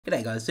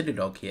G'day guys,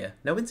 DDOG here.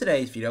 Now in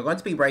today's video I'm going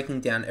to be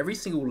breaking down every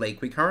single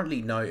leak we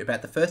currently know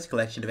about the first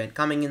collection event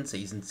coming in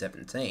Season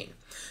 17.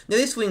 Now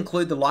this will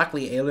include the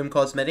likely heirloom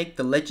cosmetic,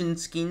 the legend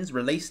skins,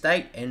 release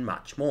date, and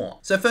much more.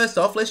 So first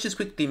off, let's just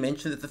quickly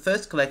mention that the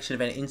first collection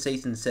event in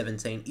Season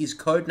 17 is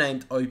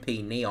codenamed OP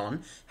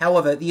Neon.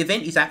 However, the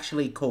event is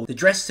actually called the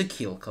Dress to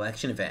Kill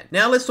collection event.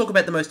 Now let's talk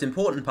about the most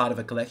important part of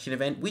a collection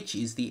event, which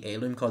is the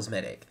heirloom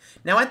cosmetic.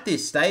 Now at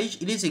this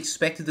stage, it is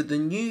expected that the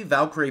new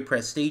Valkyrie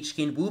Prestige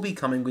skin will be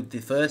coming with the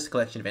first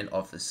collection event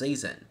of the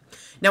season.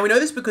 Now we know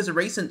this because a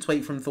recent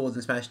tweet from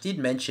Thordan Smash did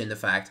mention the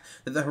fact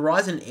that the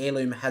Horizon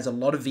heirloom has a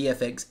lot of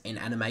VFX and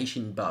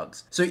animation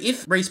bugs. So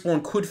if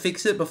Respawn could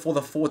fix it before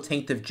the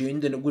 14th of June,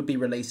 then it would be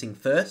releasing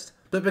first.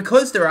 But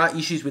because there are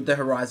issues with the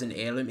Horizon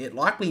heirloom, it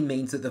likely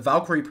means that the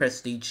Valkyrie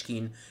Prestige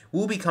skin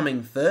will be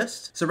coming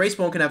first, so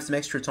Respawn can have some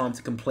extra time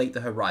to complete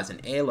the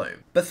Horizon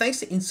heirloom. But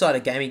thanks to Insider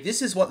Gaming,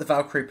 this is what the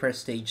Valkyrie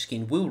Prestige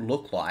skin will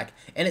look like,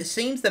 and it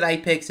seems that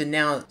Apex are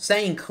now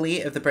staying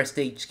clear of the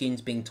Prestige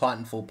skins being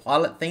Titanfall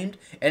pilot themed,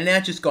 and now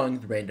just going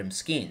with random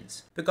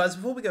skins. But guys,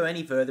 before we go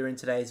any further in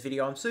today's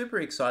video, I'm super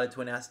excited to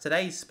announce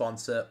today's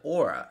sponsor,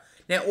 Aura.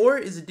 Now, Aura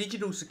is a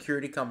digital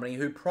security company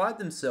who pride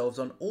themselves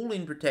on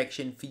all-in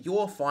protection for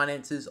your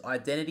finances,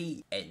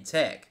 identity, and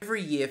tech.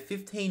 Every year,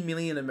 15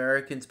 million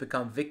Americans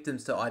become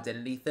victims to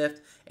identity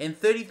theft, and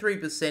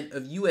 33%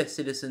 of US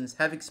citizens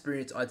have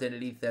experienced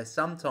identity theft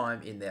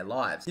sometime in their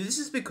lives. Now, this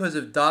is because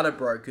of data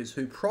brokers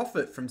who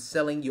profit from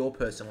selling your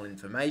personal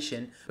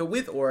information, but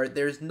with Aura,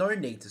 there is no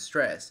need to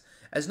stress,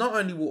 as not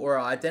only will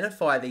Aura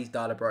identify these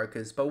data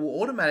brokers, but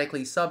will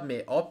automatically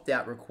submit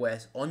opt-out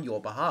requests on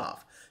your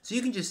behalf. So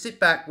you can just sit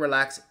back,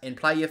 relax, and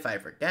play your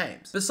favourite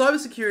games. But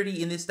cybersecurity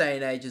in this day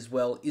and age as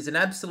well is an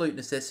absolute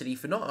necessity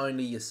for not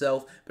only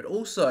yourself, but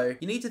also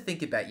you need to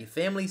think about your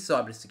family's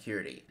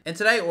cybersecurity. And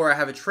today Aura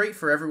have a treat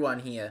for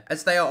everyone here,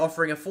 as they are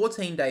offering a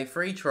 14-day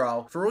free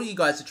trial for all you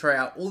guys to try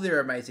out all their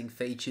amazing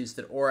features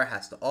that Aura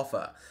has to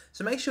offer.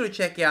 So make sure to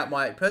check out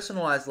my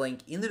personalised link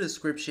in the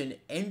description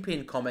and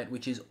pinned comment,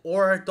 which is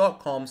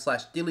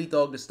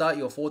aura.com/DYLIEDOG to start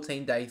your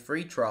 14-day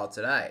free trial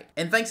today.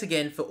 And thanks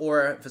again for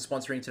Aura for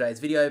sponsoring today's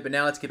video, but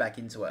now let's get back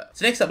into it.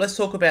 So next up, let's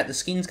talk about the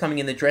skins coming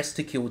in the Dress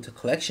to Kill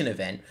collection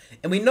event.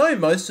 And we know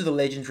most of the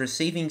legends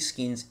receiving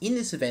skins in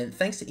this event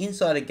thanks to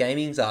Insider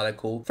Gaming's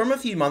article from a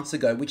few months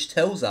ago, which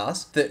tells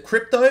us that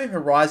Crypto,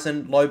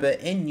 Horizon, Loba,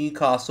 and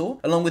Newcastle,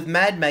 along with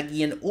Mad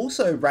Maggie and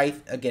also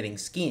Wraith, are getting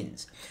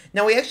skins.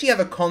 Now we actually have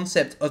a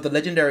concept of the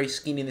legendary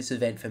skin in this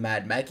event for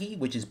Mad Maggie,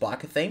 which is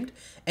biker themed,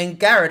 and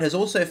Garret has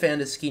also found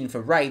a skin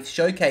for Wraith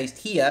showcased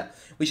here,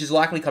 which is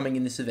likely coming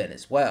in this event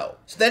as well.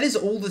 So that is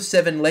all the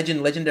 7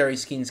 legendary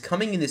skins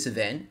coming in this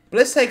event. But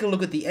let's take a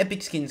look at the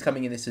epic skins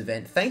coming in this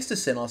event, thanks to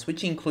Senos,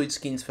 which includes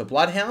skins for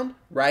Bloodhound,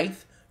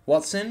 Wraith,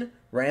 Watson,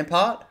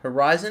 Rampart,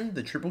 Horizon,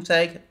 the Triple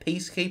Tag,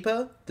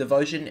 Peacekeeper,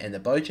 Devotion, and the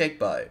Bocek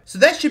Bow. So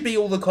that should be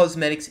all the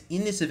cosmetics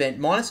in this event,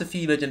 minus a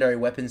few legendary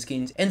weapon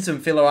skins and some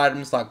filler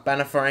items like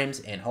banner frames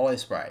and holo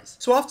sprays.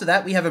 So after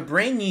that, we have a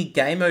brand new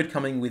game mode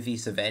coming with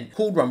this event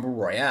called Rumble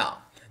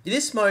Royale.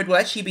 This mode will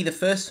actually be the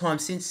first time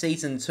since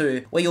Season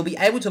 2 where you'll be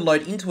able to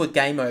load into a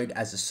game mode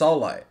as a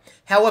solo.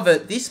 However,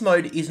 this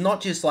mode is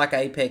not just like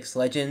Apex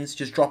Legends,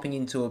 just dropping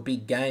into a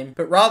big game,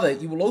 but rather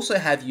you will also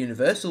have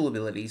universal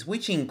abilities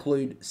which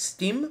include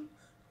Stim,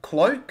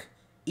 Cloak,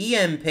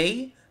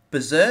 EMP,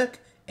 Berserk,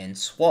 and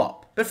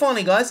Swap. But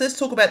finally guys, let's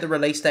talk about the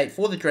release date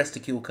for the Dress to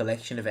Kill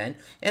collection event,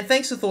 and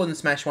thanks to Thordan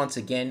Smash once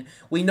again,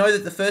 we know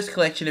that the first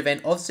collection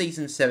event of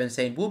Season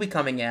 17 will be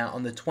coming out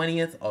on the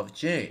 20th of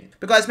June.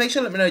 But guys, make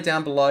sure to let me know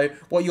down below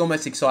what you're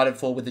most excited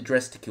for with the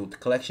Dress to Kill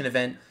collection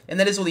event, and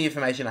that is all the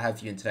information I have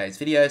for you in today's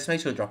video, so make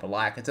sure to drop a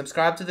like and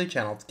subscribe to the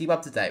channel to keep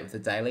up to date with the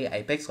daily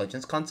Apex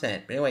Legends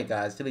content. But anyway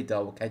guys,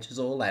 DDOG will catch us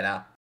all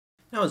later.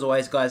 Now as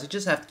always guys, I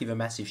just have to give a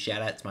massive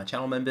shout out to my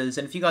channel members,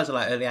 and if you guys would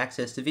like early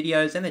access to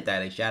videos and a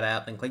daily shout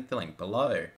out, then click the link below.